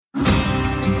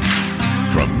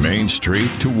Main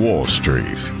Street to Wall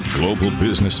Street, global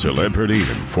business celebrity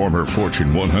and former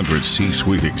Fortune 100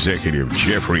 C-suite executive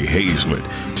Jeffrey Hazlett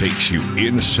takes you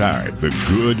inside the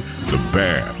good, the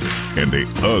bad, and the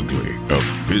ugly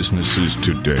of businesses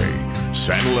today.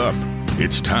 Saddle up.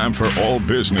 It's time for All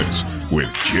Business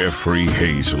with Jeffrey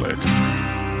Hazlett.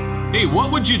 Hey,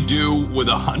 what would you do with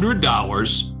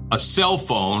 $100, a cell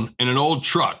phone, and an old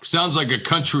truck? Sounds like a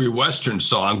country western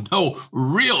song. No,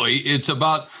 really, it's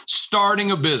about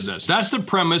starting a business. That's the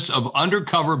premise of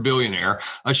Undercover, Billionaire,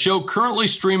 a show currently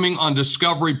streaming on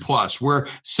Discovery Plus, where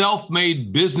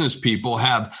self-made business people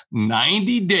have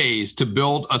 90 days to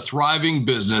build a thriving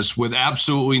business with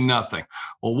absolutely nothing.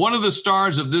 Well, one of the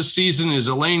stars of this season is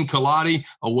Elaine Colati,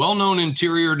 a well-known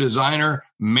interior designer,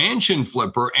 mansion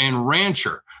flipper, and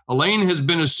rancher. Elaine has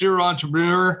been a serial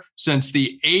entrepreneur since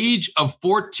the age of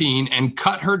 14 and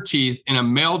cut her teeth in a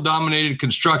male-dominated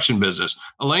construction business.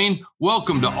 Elaine,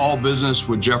 welcome to All Business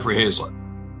with Jeffrey Hazlett.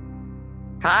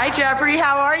 Hi, Jeffrey.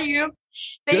 How are you?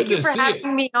 Thank you for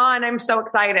having me on. I'm so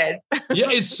excited.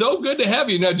 Yeah, it's so good to have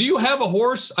you. Now, do you have a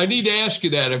horse? I need to ask you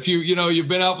that. If you've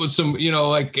been out with some,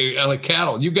 like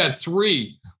cattle, you got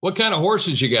 3. What kind of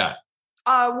horses you got?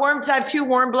 I have 2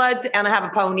 warm bloods and I have a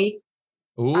pony.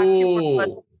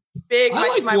 Ooh. Big.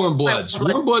 I like warm bloods.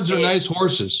 Warm bloods are nice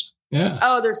horses. Yeah.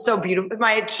 Oh, they're so beautiful.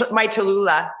 My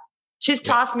Tallulah. She's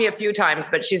tossed me a few times,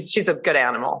 but she's a good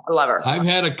animal. I love her. I've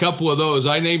had a couple of those.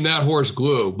 I named that horse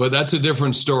Glue, but that's a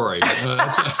different story.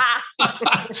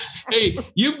 Hey,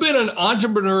 you've been an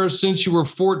entrepreneur since you were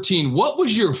 14. What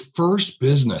was your first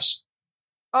business?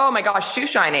 Oh my gosh, shoe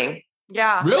shining.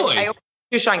 Yeah. Really? I opened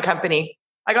a shoe shine company.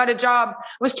 I got a job. I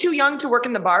was too young to work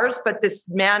in the bars, but this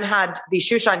man had these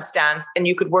shoe shine stands and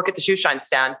you could work at the shoe shine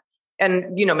stand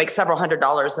and, make several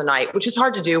 $100s a night, which is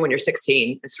hard to do when you're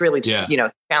 16. It's really,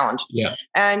 a challenge. Yeah.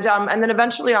 And then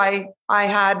eventually I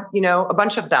had, a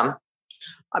bunch of them.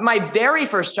 My very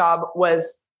first job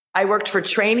was I worked for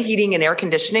Train Heating and Air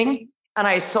Conditioning and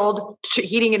I sold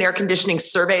heating and air conditioning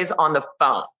surveys on the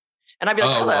phone. And I'd be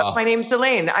like, hello, wow. My name's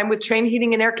Elaine. I'm with Train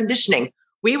Heating and Air Conditioning.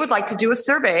 We would like to do a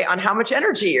survey on how much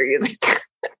energy you're using.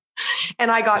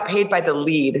 And I got paid by the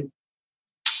lead.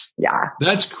 Yeah.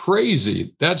 That's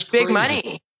crazy. That's big crazy.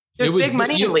 Money. There's big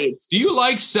money in leads. Do you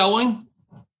like selling?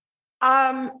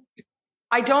 I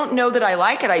don't know that I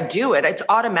like it. I do it. It's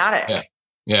automatic.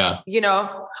 Yeah.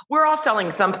 We're all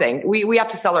selling something. We have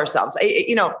to sell ourselves.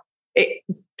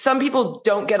 Some people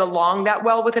don't get along that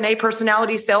well with an A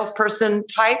personality salesperson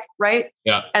type, right?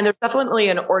 Yeah. And there's definitely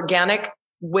an organic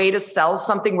way to sell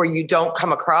something where you don't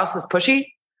come across as pushy.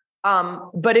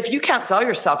 But if you can't sell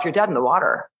yourself, you're dead in the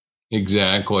water.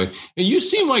 Exactly. And you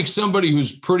seem like somebody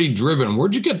who's pretty driven.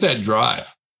 Where'd you get that drive?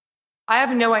 I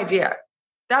have no idea.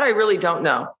 That I really don't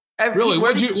know. Really?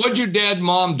 What'd your dad and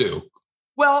mom do?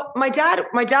 Well, my dad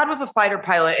was a fighter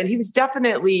pilot and he was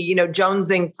definitely,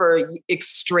 jonesing for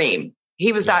extreme.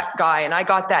 He was that guy and I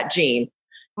got that gene.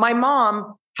 My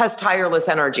mom has tireless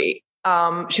energy.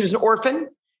 She was an orphan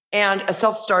and a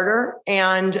self-starter,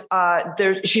 and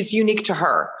she's unique to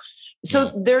her.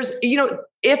 So there's,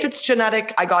 if it's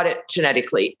genetic, I got it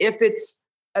genetically. If it's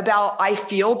about, I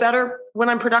feel better when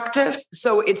I'm productive,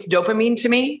 so it's dopamine to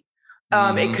me.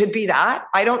 It could be that.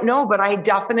 I don't know, but I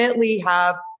definitely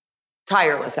have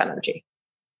tireless energy.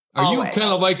 Are you kind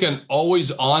of like an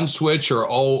always on switch do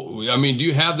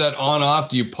you have that on off?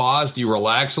 Do you pause? Do you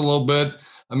relax a little bit?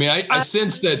 I mean, I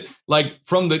sense that like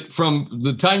from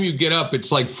the time you get up,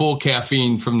 it's like full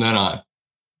caffeine from then on.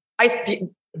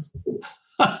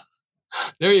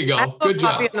 There you go. I Good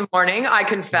job. Coffee in the morning, I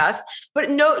confess, but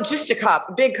no, just a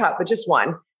cup, big cup, but just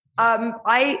one.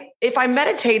 If I'm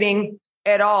meditating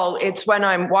at all, it's when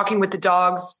I'm walking with the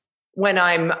dogs, when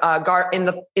I'm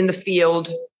in the field,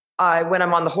 when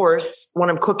I'm on the horse, when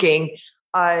I'm cooking.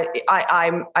 I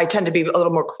tend to be a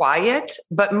little more quiet,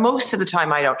 but most of the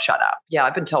time I don't shut up. Yeah,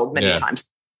 I've been told many times,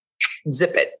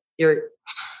 zip it. You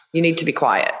need to be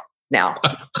quiet now.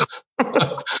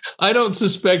 I don't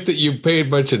suspect that you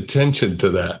paid much attention to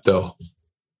that, though.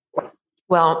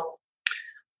 Well,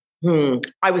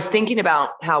 I was thinking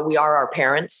about how we are our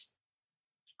parents,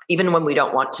 even when we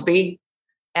don't want to be.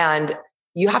 And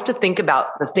you have to think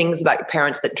about the things about your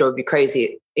parents that drove you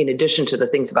crazy, in addition to the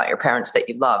things about your parents that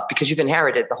you love, because you've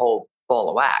inherited the whole ball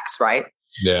of wax, right?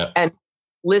 Yeah. And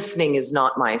listening is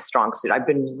not my strong suit. I've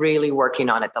been really working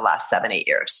on it the last 7-8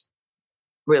 years.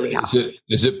 Really have.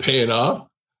 Is it paying off?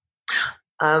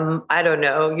 I don't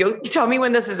know. You tell me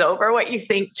when this is over what you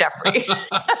think, Jeffrey.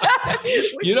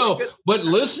 But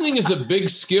listening is a big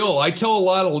skill. I tell a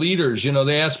lot of leaders,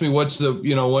 they ask me what's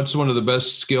one of the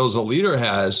best skills a leader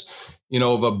has,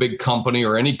 of a big company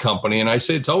or any company. And I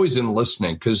say it's always in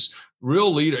listening, because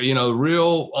real leader,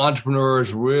 real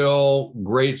entrepreneurs, real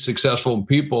great successful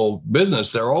people,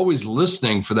 business, they're always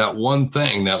listening for that one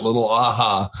thing, that little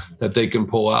aha that they can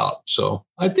pull out. So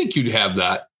I think you'd have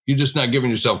that. You're just not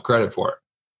giving yourself credit for it.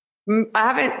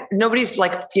 Nobody's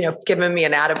giving me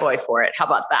an attaboy for it. How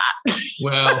about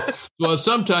that? Well,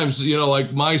 sometimes,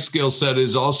 like my skill set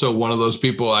is also one of those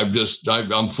people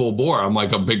I'm full bore. I'm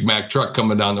like a Big Mac truck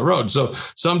coming down the road. So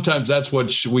sometimes that's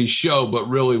what we show, but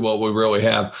really what we really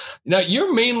have. Now,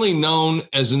 you're mainly known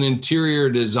as an interior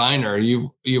designer.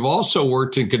 You've also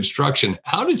worked in construction.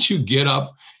 How did you get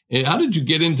up? How did you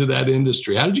get into that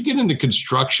industry? How did you get into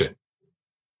construction?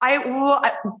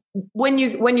 When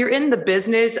you're in the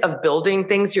business of building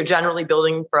things, you're generally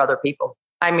building for other people.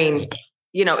 I mean,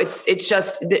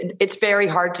 it's very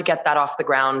hard to get that off the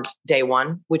ground day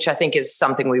one, which I think is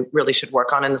something we really should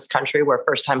work on in this country, where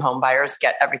first-time home buyers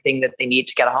get everything that they need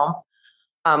to get a home.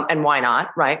 And why not,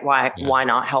 right? Why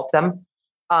not help them?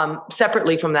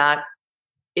 Separately from that,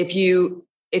 if you're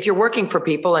working for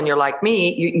people and you're like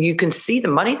me, you can see the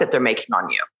money that they're making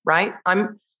on you, right?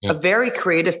 I'm a very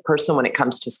creative person when it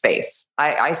comes to space.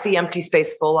 I see empty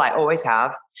space full. I always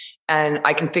have, and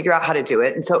I can figure out how to do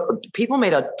it. And so people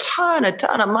made a ton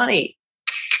of money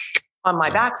on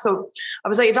my back. So I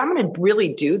was like, if I'm going to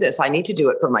really do this, I need to do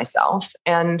it for myself,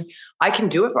 and I can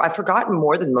do it. I've forgotten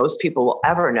more than most people will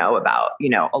ever know about,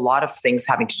 a lot of things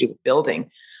having to do with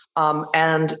building.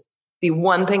 And the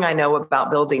one thing I know about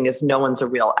building is no one's a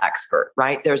real expert,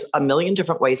 right? There's a million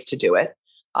different ways to do it.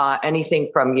 Anything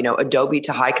from, Adobe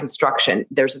to high construction,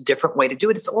 there's a different way to do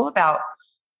it. It's all about,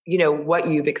 what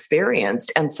you've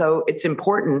experienced. And so it's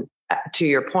important, to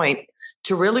your point,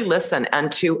 to really listen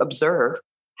and to observe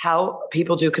how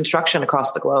people do construction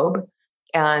across the globe,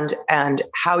 and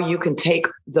how you can take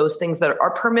those things that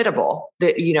are permittable,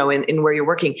 that, in where you're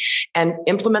working, and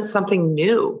implement something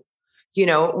new.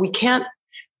 We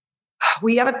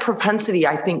have a propensity,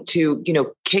 I think, to,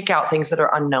 kick out things that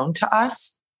are unknown to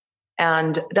us.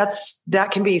 And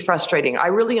that can be frustrating. I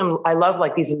love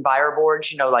like these enviro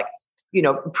boards,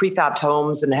 prefabbed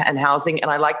homes and housing. And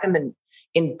I like them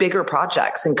in bigger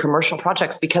projects and commercial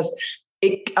projects, because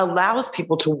it allows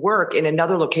people to work in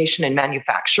another location in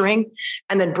manufacturing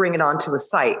and then bring it onto a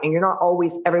site. And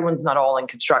everyone's not all in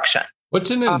construction. What's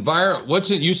an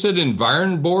you said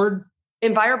environ board?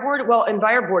 Enviro board. Well,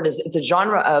 enviro board it's a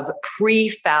genre of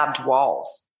prefabbed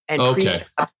walls and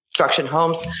prefabbed construction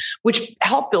homes, which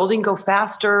help building go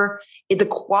faster. The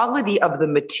quality of the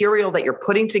material that you're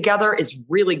putting together is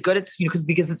really good. It's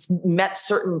because it's met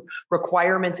certain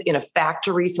requirements in a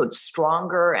factory, so it's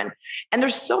stronger. And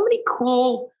there's so many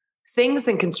cool things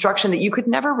in construction that you could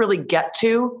never really get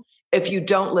to if you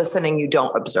don't listen and you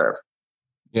don't observe.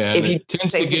 Yeah, it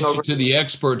tends to get you to the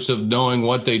experts of knowing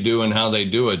what they do and how they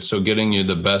do it. So getting you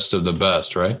the best of the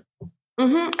best, right?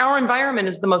 Mm-hmm. Our environment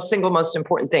is the single most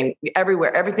important thing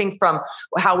everywhere. Everything from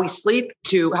how we sleep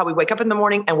to how we wake up in the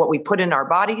morning and what we put in our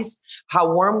bodies,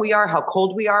 how warm we are, how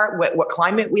cold we are, what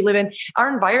climate we live in.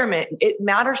 Our environment, it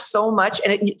matters so much.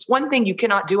 And it's one thing you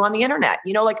cannot do on the internet.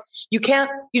 You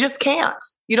just can't.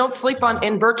 You don't sleep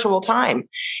in virtual time.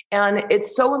 And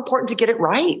it's so important to get it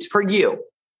right for you.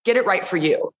 Get it right for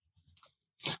you.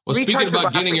 Well, speaking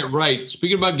about getting it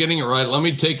right, let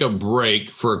me take a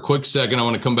break for a quick second. I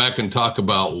want to come back and talk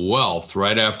about wealth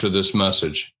right after this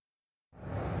message.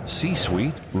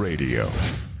 C-Suite Radio.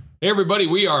 Hey, everybody,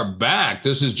 we are back.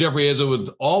 This is Jeffrey Hazlett with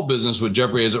All Business with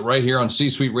Jeffrey Hazlett right here on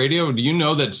C-Suite Radio. Do you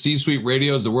know that C-Suite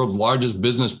Radio is the world's largest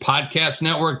business podcast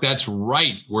network? That's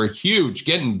right. We're huge,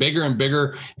 getting bigger and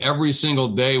bigger every single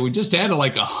day. We just added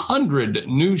like 100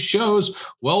 new shows,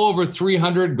 well over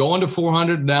 300, going to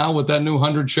 400 now with that new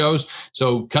 100 shows.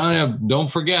 So kind of don't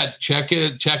forget, check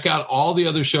out all the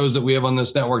other shows that we have on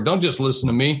this network. Don't just listen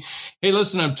to me. Hey,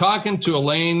 listen, I'm talking to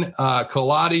Elaine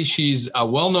Colati. She's a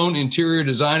well-known interior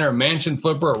designer, a mansion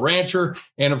flipper, a rancher,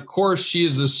 and of course, she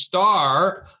is the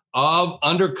star of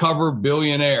Undercover,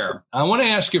 Billionaire. I want to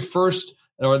ask you first,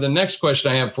 or the next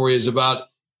question I have for you is about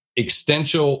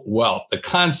existential wealth, the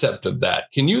concept of that.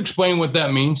 Can you explain what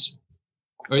that means?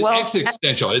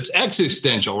 Existential. It's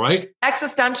existential, right?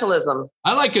 Existentialism.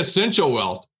 I like essential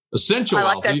wealth. Essential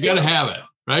wealth. You got to have it,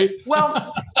 right?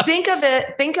 Well, think of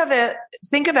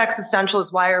existential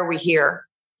as, why are we here?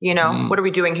 What are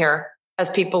we doing here as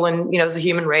people and, as a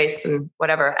human race and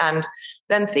whatever. And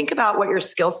then think about what your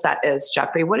skill set is,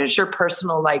 Jeffrey. What is your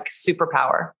personal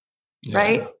superpower,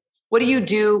 right? What do you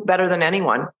do better than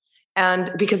anyone?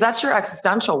 And because that's your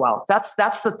existential wealth. That's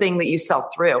the thing that you sell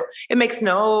through. It makes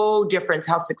no difference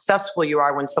how successful you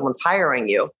are when someone's hiring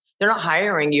you. They're not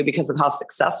hiring you because of how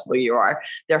successful you are.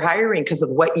 They're hiring because of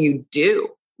what you do,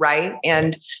 right?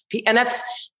 And that's,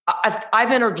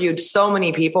 I've interviewed so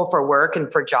many people for work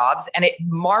and for jobs, and it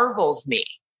marvels me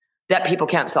that people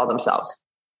can't sell themselves.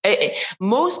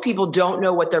 Most people don't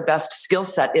know what their best skill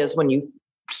set is when you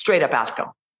straight up ask them,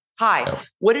 hi,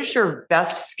 what is your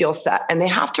best skill set? And they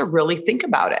have to really think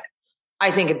about it. I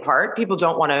think in part, people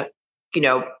don't want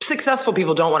to, successful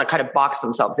people don't want to kind of box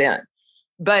themselves in.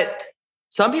 But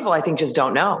some people, I think, just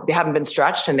don't know. They haven't been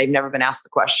stretched and they've never been asked the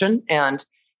question. And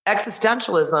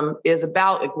existentialism is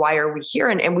about, like, why are we here?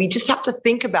 And we just have to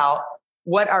think about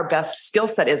what our best skill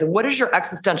set is. And what does your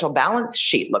existential balance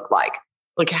sheet look like?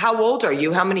 Like, how old are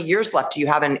you? How many years left do you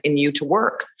have in you to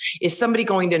work? Is somebody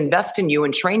going to invest in you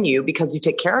and train you because you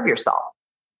take care of yourself?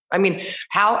 I mean,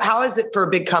 how is it for a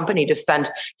big company to spend,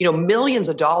 millions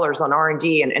of dollars on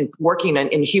R&D and working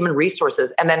in human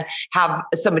resources, and then have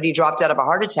somebody drop dead of a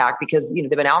heart attack because, they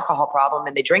have an alcohol problem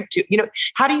and they drink too,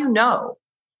 how do you know?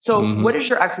 So what is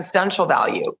your existential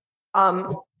value?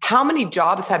 How many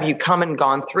jobs have you come and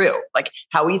gone through? Like,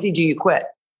 how easy do you quit?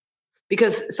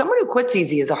 Because someone who quits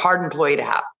easy is a hard employee to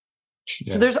have.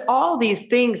 Yeah. So there's all these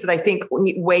things that I think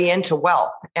weigh into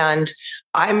wealth. And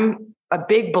I'm a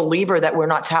big believer that we're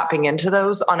not tapping into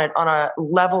those on a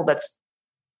level that's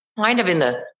kind of in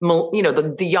the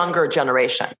younger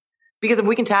generation. Because if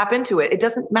we can tap into it, it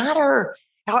doesn't matter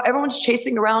how everyone's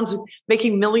chasing around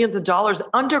making millions of dollars.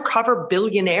 Undercover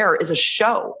Billionaire is a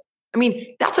show. I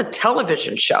mean, that's a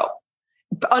television show.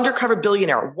 Undercover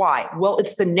Billionaire. Why? Well,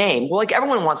 it's the name. Well, like,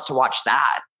 everyone wants to watch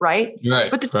that, right? Right.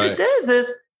 But the truth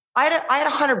is I had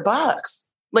 $100.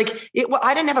 Like,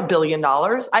 I didn't have $1 billion.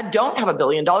 I don't have $1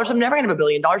 billion. I'm never going to have $1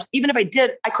 billion. Even if I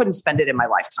did, I couldn't spend it in my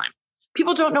lifetime.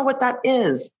 People don't know what that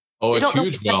is. Oh, it's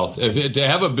huge wealth. To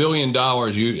have $1 billion,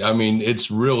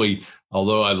 it's really,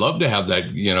 although I love to have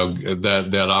that,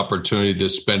 that opportunity to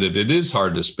spend it, it is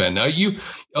hard to spend. Now, you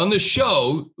on the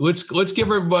show, let's give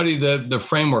everybody the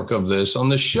framework of this. On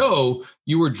the show,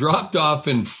 you were dropped off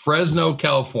in Fresno,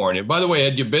 California. By the way,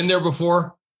 had you been there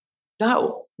before?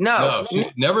 No,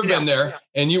 never been there.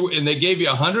 And they gave you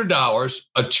 $100,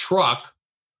 a truck,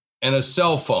 and a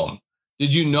cell phone.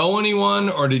 Did you know anyone,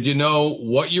 or did you know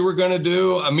what you were going to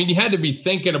do? I mean, you had to be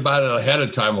thinking about it ahead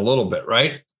of time a little bit,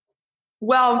 right?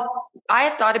 Well, I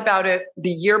had thought about it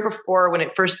the year before when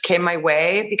it first came my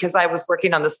way, because I was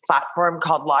working on this platform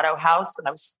called Lotto House, and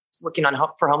I was working on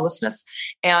for homelessness,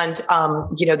 and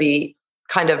the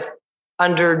kind of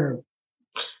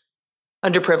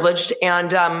underprivileged, and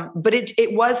but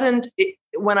it wasn't.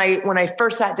 When I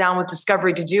first sat down with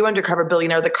Discovery to do Undercover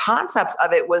Billionaire, the concept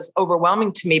of it was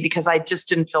overwhelming to me because I just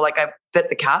didn't feel like I fit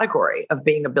the category of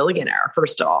being a billionaire,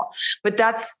 first of all. But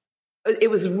it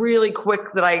was really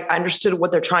quick that I understood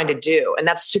what they're trying to do. And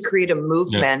that's to create a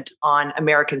movement on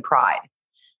American pride.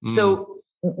 So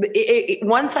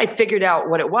once I figured out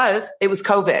what it was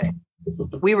COVID.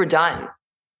 We were done.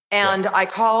 And I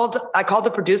called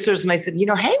the producers and I said,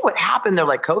 hey, what happened? They're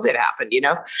like, COVID happened,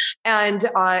 and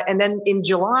then in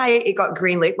July, it got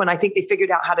greenlit when I think they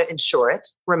figured out how to insure it.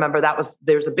 Remember,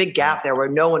 there's a big gap there where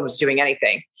no one was doing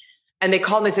anything. And they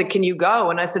called and they said, can you go?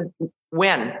 And I said,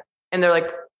 when? And they're like,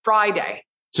 Friday.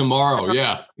 Tomorrow.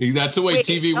 Yeah. That's the way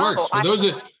TV works.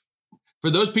 For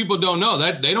those people who don't know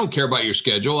that, they don't care about your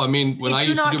schedule. I mean, when I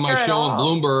used to do my show on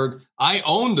Bloomberg, I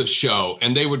owned the show,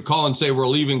 and they would call and say, we're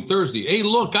leaving Thursday. Hey,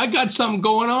 look, I got something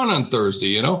going on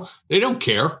Thursday. They don't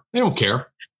care. They don't care.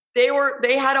 They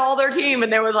had all their team,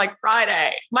 and they were like,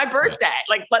 Friday, my birthday,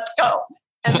 like, let's go.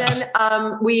 And then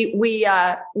we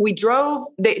drove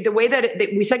the way that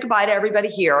we said goodbye to everybody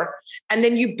here. And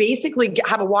then you basically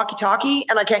have a walkie-talkie,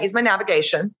 and I can't use my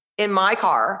navigation in my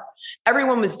car.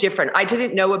 Everyone was different. I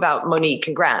didn't know about Monique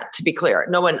and Grant, to be clear.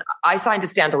 I signed a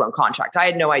standalone contract. I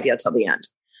had no idea till the end.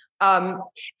 And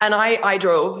I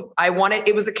drove.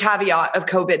 It was a caveat of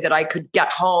COVID that I could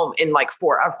get home in like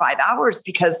 4 or 5 hours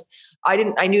because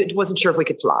wasn't sure if we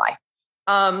could fly.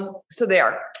 So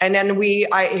there. And then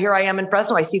here I am in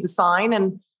Fresno. I see the sign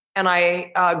and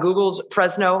I Googled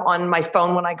Fresno on my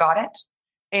phone when I got it,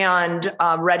 and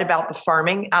read about the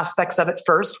farming aspects of it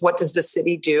first. What does the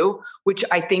city do? Which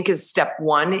I think is step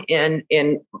one in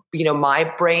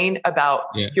my brain about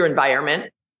your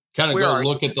environment. Kind of go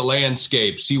look at the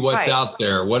landscape, see what's out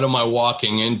there. What am I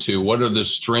walking into? What are the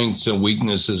strengths and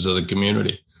weaknesses of the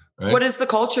community? Right? What is the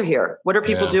culture here? What are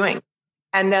people doing?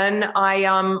 And then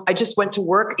I just went to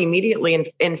work immediately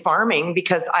in farming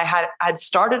because I had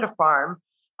started a farm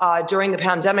during the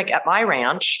pandemic at my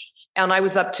ranch. And I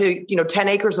was up to, 10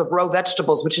 acres of row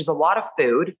vegetables, which is a lot of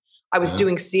food. I was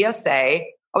doing CSA.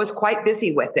 I was quite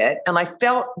busy with it. And I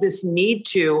felt this need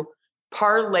to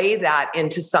parlay that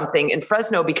into something in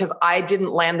Fresno because I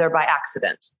didn't land there by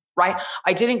accident, right?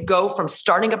 I didn't go from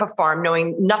starting up a farm,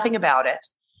 knowing nothing about it,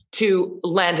 to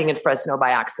landing in Fresno by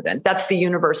accident. That's the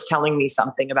universe telling me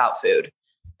something about food.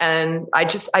 And I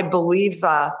believe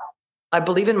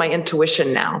in my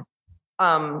intuition now,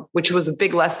 which was a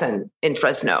big lesson in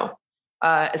Fresno,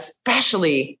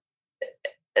 especially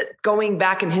going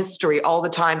back in history, all the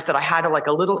times that I had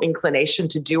a little inclination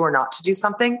to do or not to do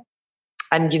something,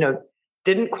 and,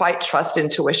 didn't quite trust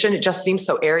intuition. It just seems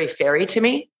so airy fairy to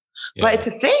me, but it's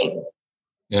a thing.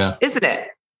 Yeah. Isn't it?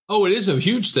 Oh, it is a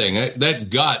huge thing. That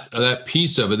gut, that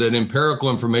piece of it, that empirical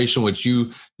information, which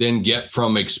you then get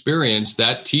from experience,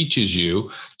 that teaches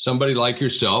you. Somebody like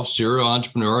yourself, serial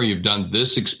entrepreneur, you've done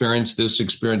this experience, this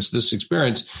experience, this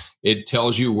experience. It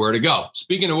tells you where to go.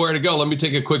 Speaking of where to go, let me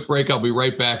take a quick break. I'll be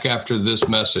right back after this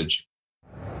message.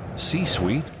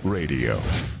 C-Suite Radio.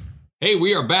 Hey,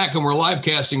 we are back and we're live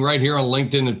casting right here on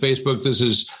LinkedIn and Facebook. This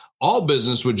is All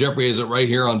Business with Jeffrey Hazlett right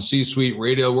here on C-Suite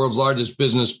Radio, the world's largest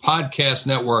business podcast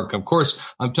network. Of course,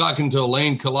 I'm talking to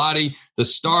Elaine Colati, the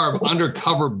star of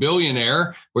Undercover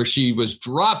Billionaire, where she was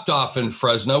dropped off in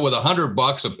Fresno with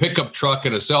 $100, a pickup truck,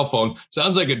 and a cell phone.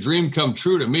 Sounds like a dream come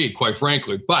true to me, quite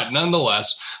frankly. But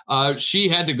nonetheless, she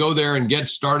had to go there and get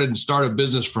started and start a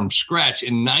business from scratch.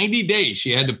 In 90 days,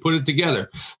 she had to put it together.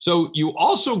 So you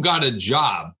also got a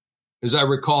job, as I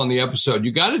recall in the episode.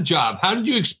 You got a job. How did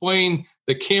you explain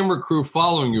the camera crew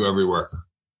following you everywhere?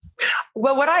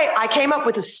 Well, I came up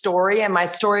with a story, and my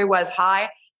story was, hi,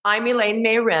 I'm Elaine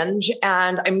May Ringe,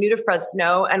 and I'm new to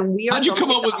Fresno, and we are. How'd you come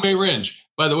up with May Ringe?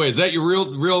 By the way, is that your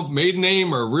real maiden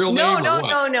name or real name?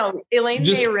 No. Elaine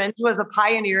May Ringe was a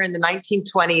pioneer in the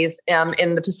 1920s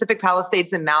in the Pacific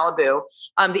Palisades in Malibu.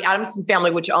 The Adamson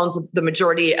family, which owns the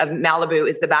majority of Malibu,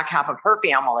 is the back half of her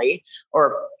family,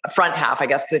 or front half, I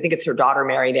guess, because I think it's her daughter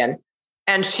married in.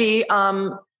 And she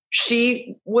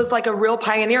was like a real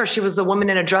pioneer. She was a woman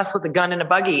in a dress with a gun and a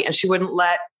buggy, and she wouldn't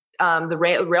let the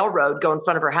railroad go in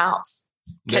front of her house.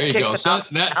 There you go. So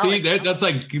that's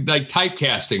like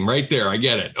typecasting right there. I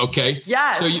get it. Okay.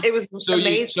 Yes, it was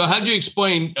amazing. So how did you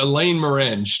explain Elaine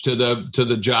Maringe to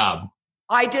the job?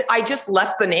 I just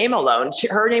left the name alone.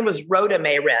 Her name was Rhoda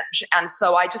May Ringe. And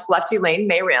so I just left Elaine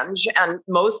May Ringe. And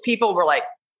most people were like,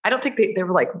 I don't think they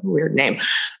were like, weird name.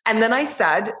 And then I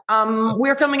said,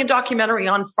 we're filming a documentary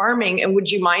on farming, and would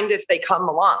you mind if they come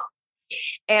along?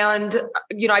 And,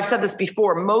 I've said this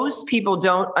before, most people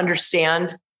don't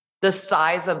understand the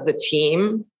size of the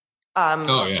team.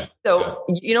 So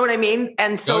you know what I mean?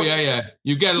 And so,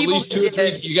 you got at least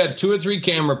you got 2 or 3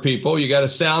 camera people. You got a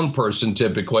sound person,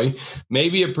 typically,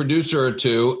 maybe a producer or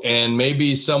 2, and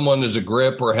maybe someone is a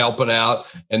grip or helping out.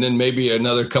 And then maybe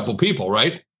another couple people,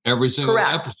 right? Every single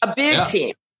episode. A big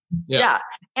team. Yeah.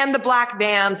 And the black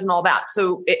vans and all that.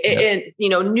 So,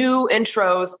 new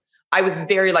intros, I was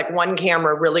very one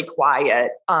camera, really quiet,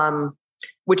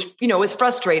 which, is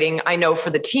frustrating, I know,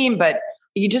 for the team, but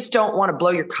you just don't want to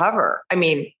blow your cover. I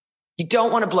mean, you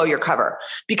don't want to blow your cover,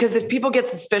 because if people get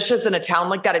suspicious in a town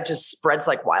like that, it just spreads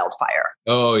like wildfire.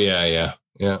 Oh, yeah.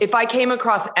 If I came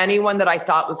across anyone that I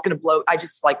thought was going to blow, I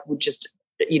just would just,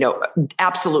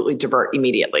 absolutely divert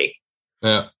immediately.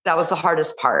 Yeah. That was the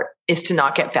hardest part, is to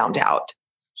not get found out.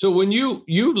 So when you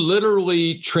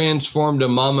literally transformed a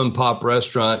mom and pop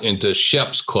restaurant into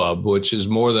Shep's Club, which is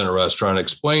more than a restaurant,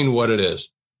 explain what it is.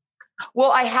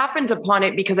 Well, I happened upon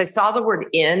it because I saw the word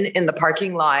in the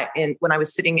parking lot when I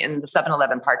was sitting in the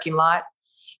 7-Eleven parking lot,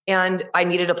 and I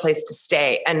needed a place to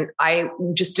stay, and I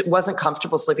just wasn't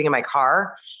comfortable sleeping in my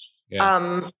car.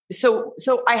 Yeah. So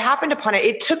I happened upon it.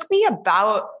 It took me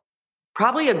about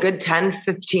probably a good 10,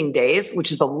 15 days,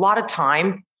 which is a lot of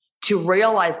time, to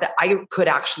realize that I could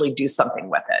actually do something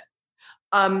with it.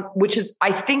 Which is,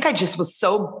 I think I just was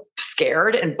so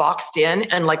scared and boxed in,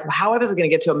 and how I was going to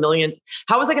get to $1 million,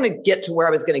 how was I going to get to where I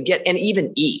was going to get and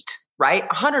even eat, right?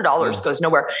 $100 goes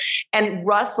nowhere. And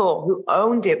Russell, who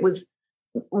owned it,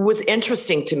 was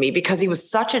interesting to me because he was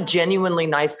such a genuinely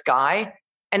nice guy,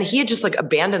 and he had just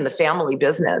abandoned the family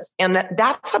business. And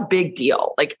that's a big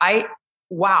deal.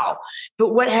 Wow.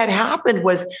 But what had happened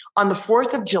was, on the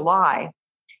 4th of July,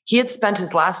 he had spent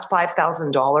his last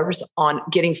 $5,000 on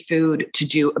getting food to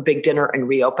do a big dinner and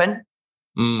reopen.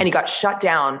 And he got shut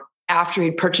down after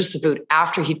he'd purchased the food,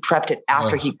 after he'd prepped it,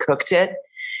 after he cooked it.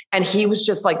 And he was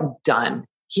just done.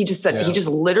 He just said, he just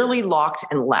literally locked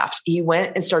and left. He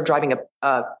went and started driving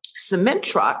a cement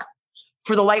truck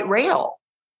for the light rail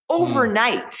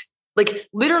overnight.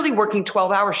 Literally working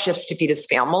 12-hour shifts to feed his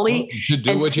family. To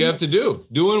do what you have to do.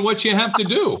 Doing what you have to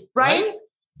do. Right?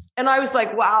 And I was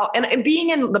like, wow. And being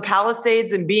in the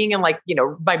Palisades and being in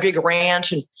my big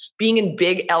ranch and being in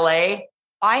big LA,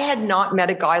 I had not met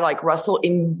a guy like Russell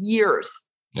in years.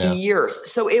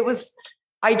 So it was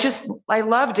I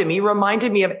loved him. He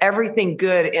reminded me of everything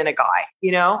good in a guy,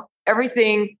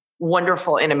 everything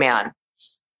wonderful in a man,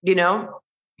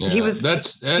 Yeah, he's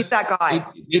that guy.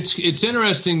 It's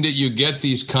interesting that you get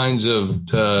these kinds of,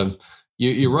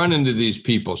 you run into these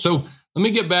people. So let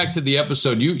me get back to the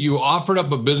episode. You offered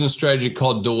up a business strategy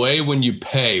called Delay When You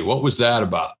Pay. What was that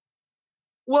about?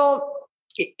 Well,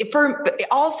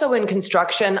 also in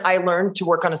construction, I learned to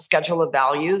work on a schedule of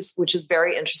values, which is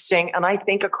very interesting. And I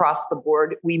think across the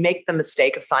board, we make the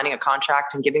mistake of signing a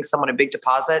contract and giving someone a big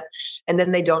deposit, and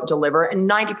then they don't deliver. And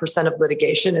 90% of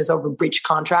litigation is over breach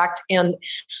contract. And,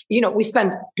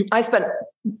 I spent,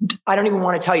 I don't even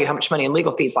want to tell you how much money in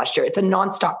legal fees last year. It's a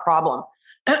nonstop problem.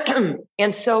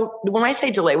 And so when I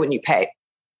say delay when you pay,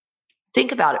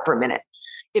 think about it for a minute.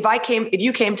 If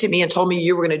you came to me and told me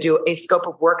you were going to do a scope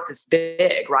of work this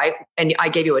big, right? And I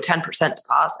gave you a 10%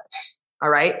 deposit. All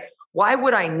right. Why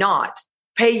would I not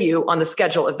pay you on the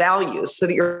schedule of values so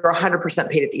that you're 100%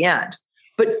 paid at the end?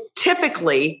 But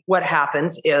typically what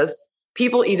happens is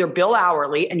people either bill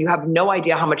hourly and you have no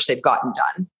idea how much they've gotten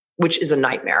done, which is a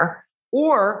nightmare,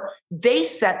 or they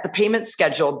set the payment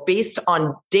schedule based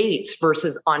on dates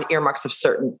versus on earmarks of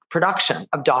certain production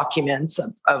of documents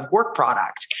of work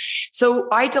product. So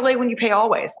I delay when you pay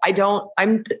always.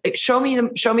 Show me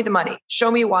the money.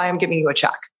 Show me why I'm giving you a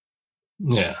check.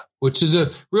 Yeah. Which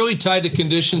is really tied to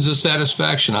conditions of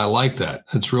satisfaction. I like that.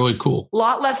 That's really cool. A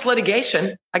lot less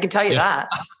litigation. I can tell you that.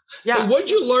 Yeah. Hey, what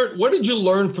did you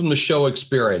learn from the show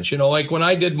experience? Like when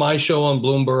I did my show on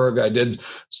Bloomberg, I did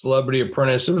Celebrity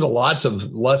Apprentice. There was lots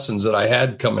of lessons that I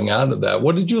had coming out of that.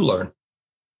 What did you learn?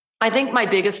 I think my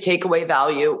biggest takeaway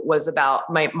value was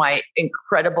about my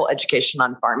incredible education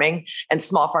on farming and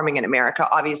small farming in America.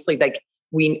 Obviously,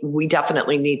 we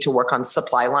definitely need to work on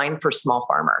supply line for small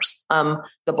farmers, the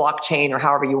blockchain or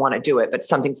however you want to do it. But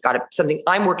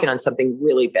I'm working on something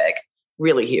really big,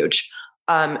 really huge.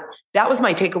 That was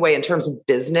my takeaway in terms of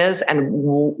business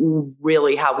and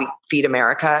really how we feed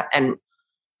America.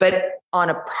 But on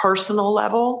a personal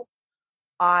level,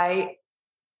 I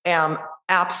am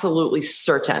absolutely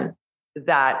certain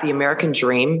that the American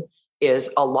dream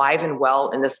is alive and well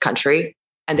in this country,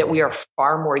 and that we are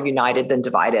far more united than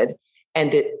divided,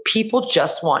 and that people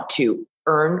just want to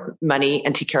earn money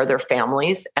and take care of their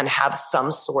families and have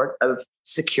some sort of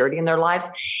security in their lives.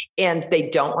 And they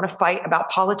don't want to fight about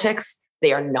politics.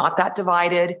 They are not that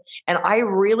divided. And I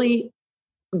really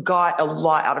got a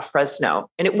lot out of Fresno.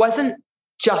 And it wasn't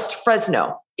just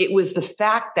Fresno. It was the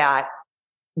fact that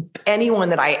anyone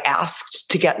that I asked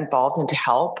to get involved and to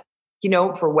help,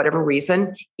 for whatever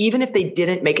reason, even if they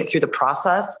didn't make it through the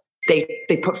process, they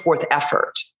put forth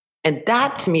effort. And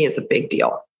that to me is a big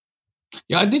deal.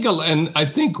 Yeah, I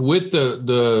think with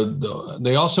the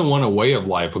they also want a way of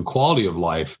life, a quality of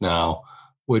life now,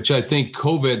 which I think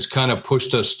COVID's kind of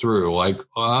pushed us through. Like,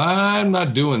 I'm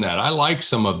not doing that. I like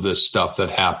some of this stuff that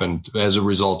happened as a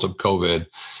result of COVID,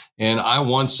 and I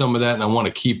want some of that, and I want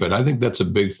to keep it. I think that's a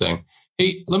big thing.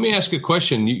 Hey, let me ask you a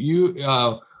question.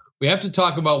 We have to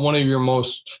talk about one of your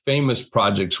most famous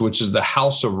projects, which is the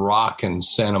House of Rock in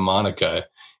Santa Monica.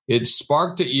 It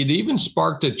even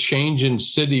sparked a change in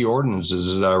city ordinances,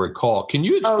 as I recall. Can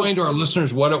you explain to our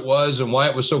listeners what it was and why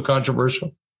it was so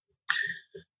controversial?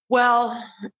 Well,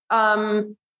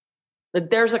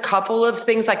 there's a couple of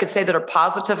things I could say that are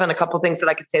positive and a couple of things that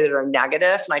I could say that are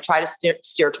negative. And I try to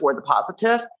steer toward the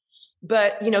positive.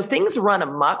 But, things run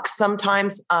amok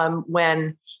sometimes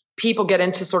when people get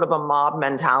into sort of a mob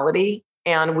mentality.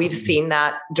 And we've seen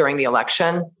that during the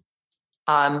election.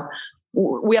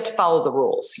 We have to follow the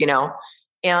rules,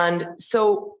 And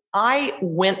so I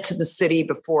went to the city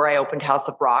before I opened House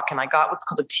of Rock, and I got what's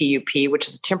called a TUP, which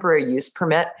is a temporary use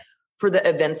permit for the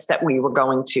events that we were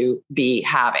going to be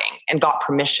having, and got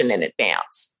permission in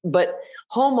advance. But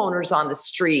homeowners on the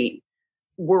street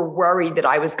were worried that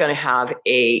I was going to have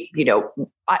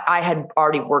I had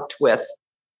already worked with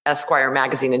Esquire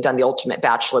magazine and done the ultimate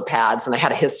bachelor pads. And I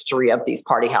had a history of these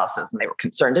party houses, and they were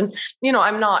concerned. And,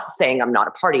 I'm not saying I'm not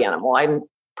a party animal. I'm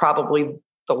probably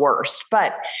the worst,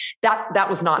 but that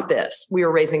was not this. We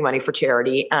were raising money for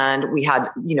charity, and we had,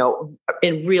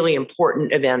 in really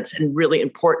important events and really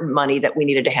important money that we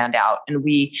needed to hand out. And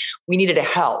we needed to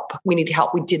help. We needed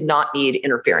help. We did not need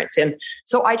interference. And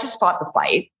so I just fought the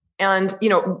fight. And,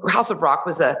 House of Rock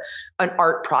was an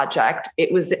art project.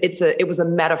 It was a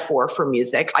metaphor for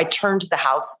music. I turned the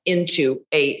house into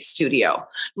a studio.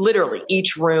 Literally,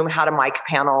 each room had a mic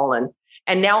panel,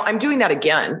 and now I'm doing that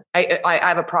again. I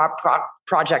have a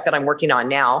project that I'm working on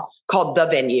now called The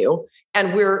Venue,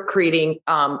 and we're creating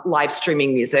live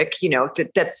streaming music.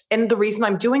 And the reason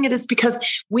I'm doing it is because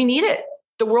we need it.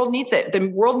 The world needs it. The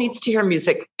world needs to hear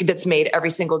music that's made every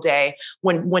single day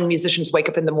when musicians wake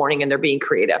up in the morning and they're being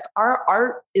creative. Our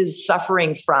art is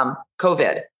suffering from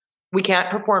COVID. We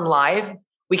can't perform live.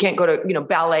 We can't go to,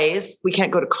 ballets. We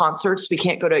can't go to concerts. We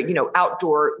can't go to,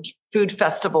 outdoor food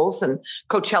festivals, and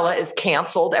Coachella is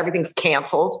canceled. Everything's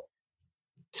canceled.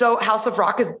 So House of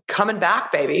Rock is coming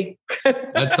back, baby.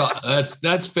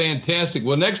 That's fantastic.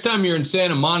 Well, next time you're in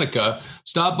Santa Monica,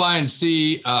 stop by and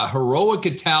see Heroic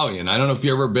Italian. I don't know if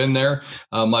you've ever been there.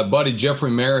 My buddy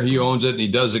Jeffrey Mayer, he owns it, and he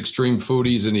does Extreme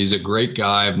Foodies, and he's a great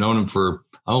guy. I've known him for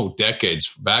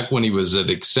decades, back when he was at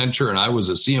Accenture and I was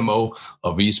a CMO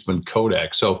of Eastman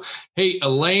Kodak. So, hey,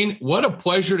 Elaine, what a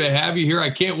pleasure to have you here.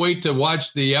 I can't wait to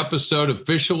watch the episode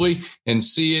officially and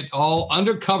see it all.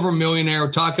 Undercover Millionaire,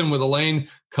 we're talking with Elaine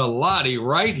Kaladi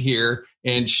right here.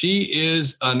 And she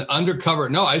is an undercover.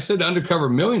 No, I said undercover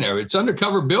millionaire. It's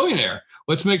undercover billionaire.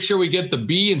 Let's make sure we get the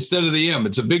B instead of the M.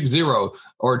 It's a big 0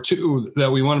 or 2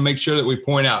 that we want to make sure that we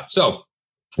point out. So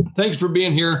thanks for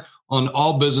being here on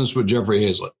All Business with Jeffrey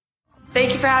Hayzlett.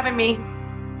 Thank you for having me.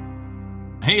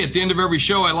 Hey, at the end of every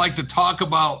show, I like to talk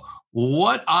about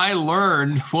what I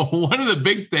learned. Well, one of the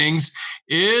big things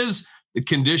is the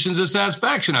conditions of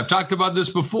satisfaction. I've talked about this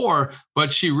before,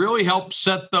 but she really helped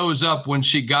set those up when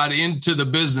she got into the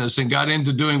business and got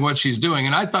into doing what she's doing.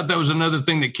 And I thought that was another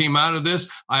thing that came out of this.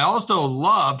 I also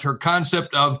loved her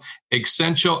concept of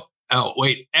existential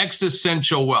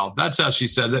wealth. That's how she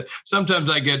said it. Sometimes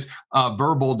I get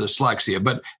verbal dyslexia,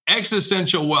 but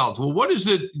existential wealth. Well, what is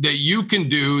it that you can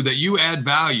do, that you add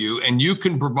value and you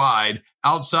can provide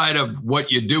outside of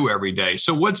what you do every day?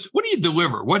 So what do you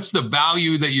deliver? What's the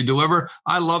value that you deliver?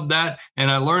 I love that. And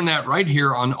I learned that right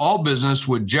here on All Business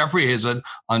with Jeffrey Hayzlett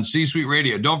on C-Suite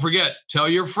Radio. Don't forget, tell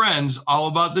your friends all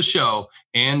about the show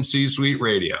and C-Suite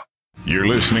Radio. You're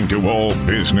listening to All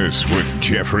Business with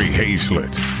Jeffrey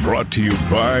Hayzlett, brought to you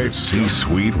by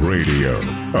C-Suite Radio,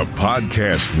 a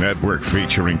podcast network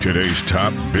featuring today's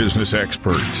top business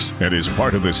experts, and is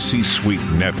part of the C-Suite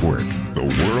Network,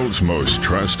 the world's most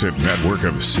trusted network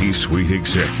of C-Suite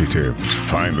executives.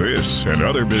 Find this and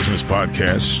other business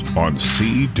podcasts on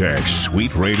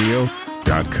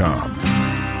c-suiteradio.com.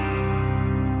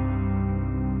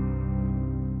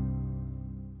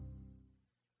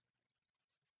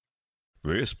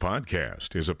 This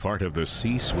podcast is a part of the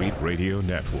C-Suite Radio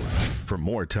Network. For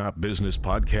more top business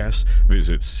podcasts,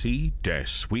 visit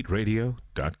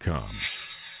c-suiteradio.com.